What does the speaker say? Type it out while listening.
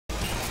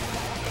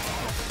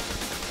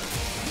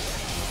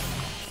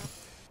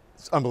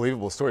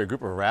Unbelievable story. A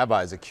group of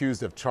rabbis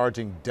accused of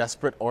charging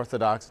desperate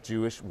Orthodox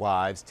Jewish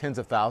wives tens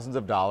of thousands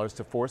of dollars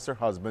to force their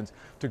husbands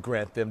to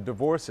grant them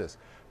divorces.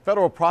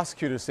 Federal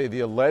prosecutors say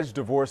the alleged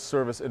divorce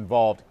service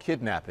involved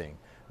kidnapping,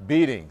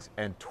 beatings,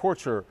 and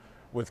torture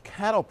with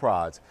cattle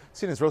prods.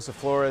 CNN's Rosa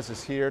Flores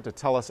is here to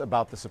tell us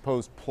about the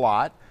supposed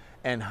plot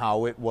and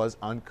how it was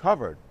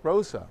uncovered.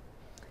 Rosa.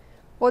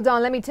 Well,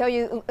 Don, let me tell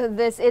you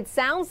this. It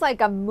sounds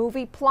like a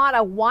movie plot.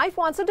 A wife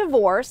wants a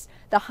divorce.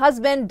 The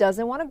husband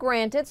doesn't want to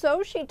grant it,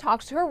 so she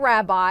talks to her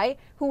rabbi,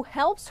 who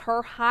helps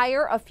her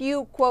hire a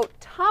few, quote,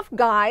 tough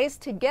guys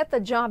to get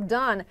the job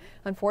done.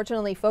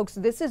 Unfortunately, folks,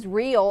 this is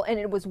real, and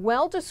it was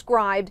well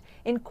described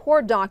in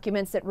court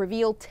documents that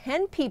reveal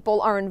 10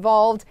 people are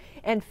involved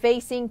and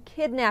facing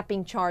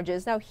kidnapping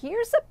charges. Now,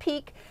 here's a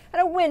peek at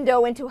a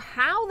window into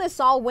how this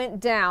all went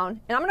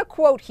down. And I'm going to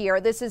quote here.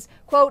 This is,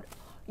 quote,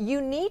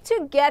 "You need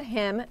to get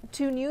him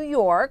to New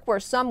York, where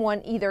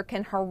someone either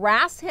can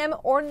harass him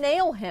or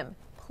nail him.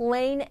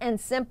 Plain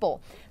and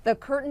simple." The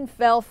curtain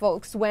fell,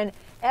 folks, when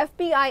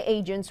FBI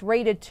agents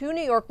raided 2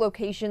 New York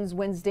locations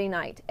Wednesday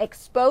night,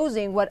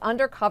 exposing what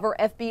undercover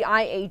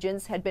FBI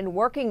agents had been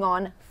working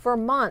on for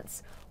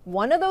months.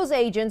 One of those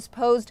agents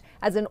posed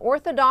as an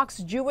Orthodox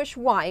Jewish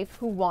wife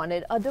who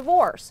wanted a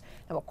divorce.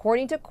 Now,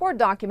 according to court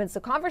documents,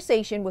 the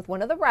conversation with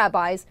one of the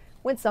rabbis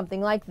went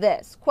something like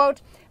this.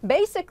 Quote,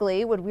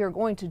 "Basically, what we are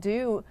going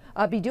to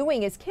be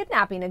doing is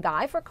kidnapping a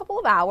guy for a couple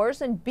of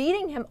hours and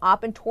beating him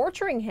up and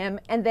torturing him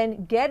and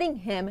then getting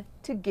him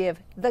to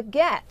give the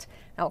get."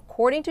 Now,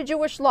 according to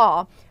Jewish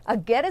law, a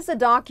get is a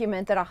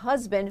document that a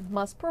husband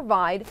must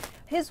provide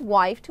his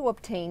wife to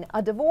obtain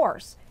a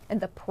divorce. And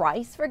the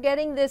price for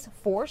getting this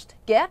forced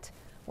get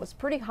was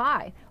pretty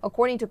high.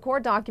 According to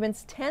court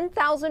documents,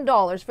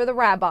 $10,000 for the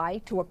rabbi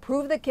to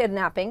approve the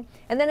kidnapping,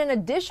 and then an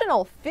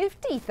additional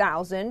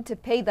 $50,000 to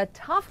pay the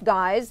tough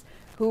guys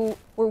who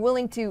were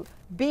willing to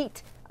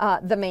beat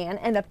the man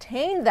and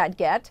obtain that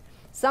get,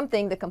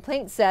 something the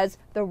complaint says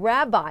the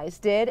rabbis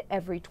did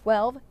every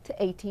 12 to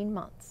 18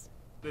 months.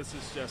 This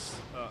is just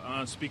an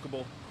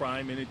unspeakable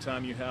crime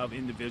anytime you have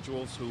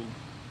individuals who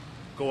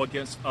go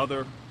against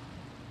other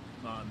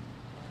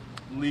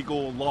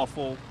legal,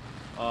 lawful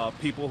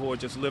people who are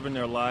just living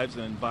their lives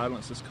and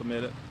violence is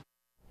committed.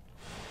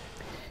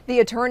 The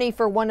attorney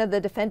for one of the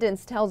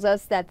defendants tells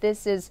us that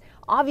this is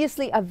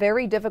obviously a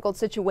very difficult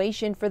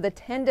situation for the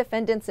 10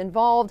 defendants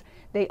involved.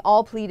 They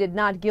all pleaded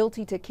not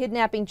guilty to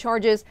kidnapping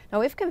charges.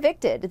 Now, if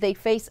convicted, they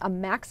face a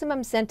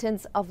maximum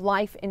sentence of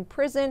life in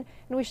prison.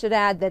 And we should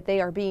add that they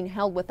are being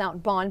held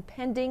without bond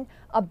pending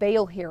a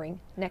bail hearing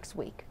next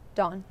week.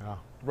 Don.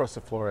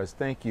 Rosa Flores,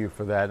 thank you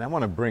for that. And I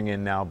want to bring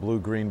in now Blu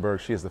Greenberg.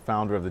 She is the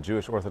founder of the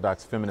Jewish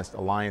Orthodox Feminist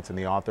Alliance and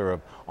the author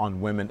of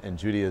On Women and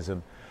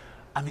Judaism.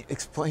 I mean,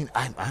 explain,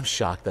 I'm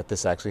shocked that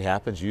this actually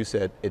happens. You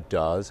said it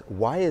does.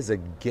 Why is a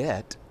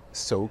get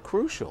so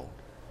crucial?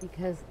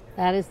 Because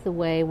that is the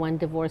way one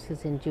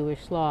divorces in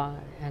Jewish law,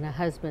 and a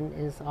husband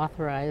is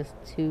authorized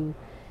to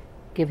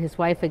give his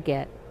wife a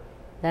get.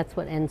 That's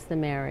what ends the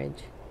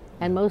marriage.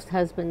 And most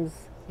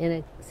husbands in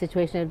a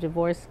situation of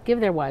divorce give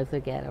their wives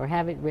a get or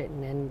have it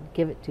written and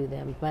give it to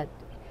them. But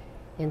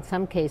in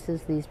some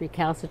cases, these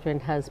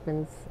recalcitrant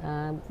husbands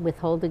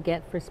withhold a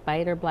get for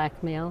spite or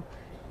blackmail,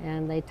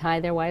 and they tie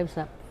their wives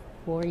up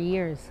for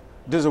years.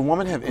 Does a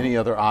woman have any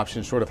other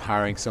option short of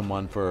hiring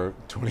someone for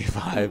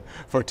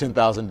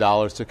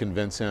 $10,000 to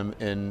convince him?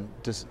 And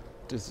does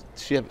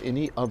she have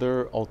any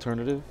other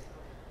alternative?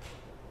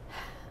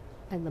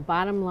 And the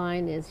bottom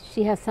line is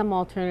she has some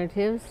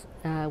alternatives,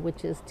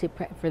 which is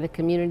for the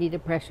community to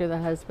pressure the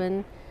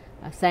husband,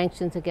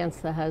 sanctions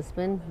against the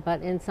husband,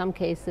 but in some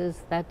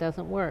cases that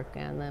doesn't work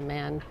and the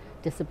man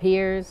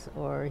disappears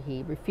or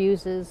he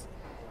refuses,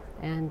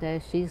 and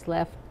she's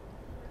left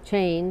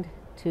chained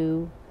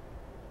to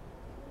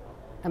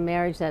a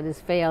marriage that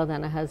has failed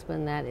and a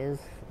husband that is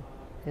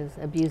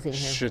abusing her.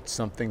 Should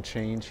something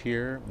change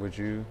here, would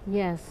you?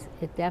 Yes,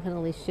 it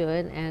definitely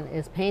should, and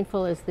as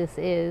painful as this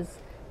is,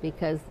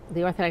 because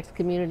the Orthodox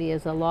community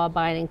is a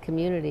law-abiding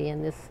community,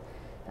 and this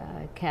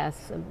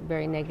casts a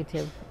very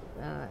negative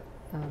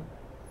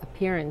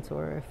appearance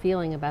or a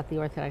feeling about the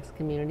Orthodox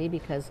community,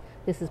 because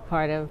this is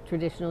part of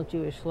traditional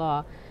Jewish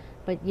law.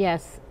 But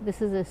yes,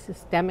 this is a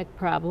systemic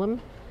problem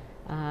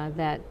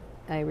that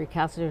a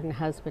recalcitrant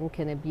husband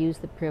can abuse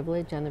the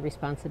privilege and the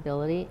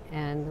responsibility,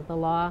 and the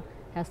law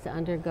has to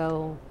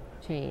undergo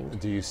change.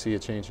 Do you see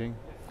it changing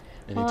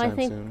anytime well, I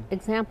think soon?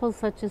 examples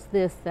such as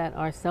this that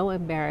are so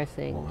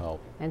embarrassing will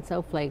help. And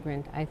so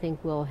flagrant, I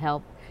think will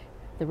help.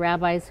 The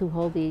rabbis who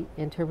hold the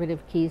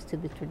interpretive keys to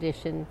the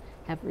tradition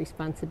have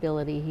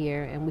responsibility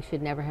here, and we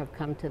should never have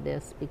come to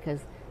this,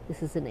 because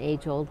this is an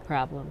age-old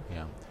problem.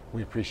 Yeah,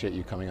 we appreciate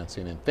you coming on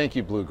CNN. Thank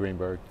you, Blu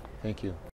Greenberg. Thank you.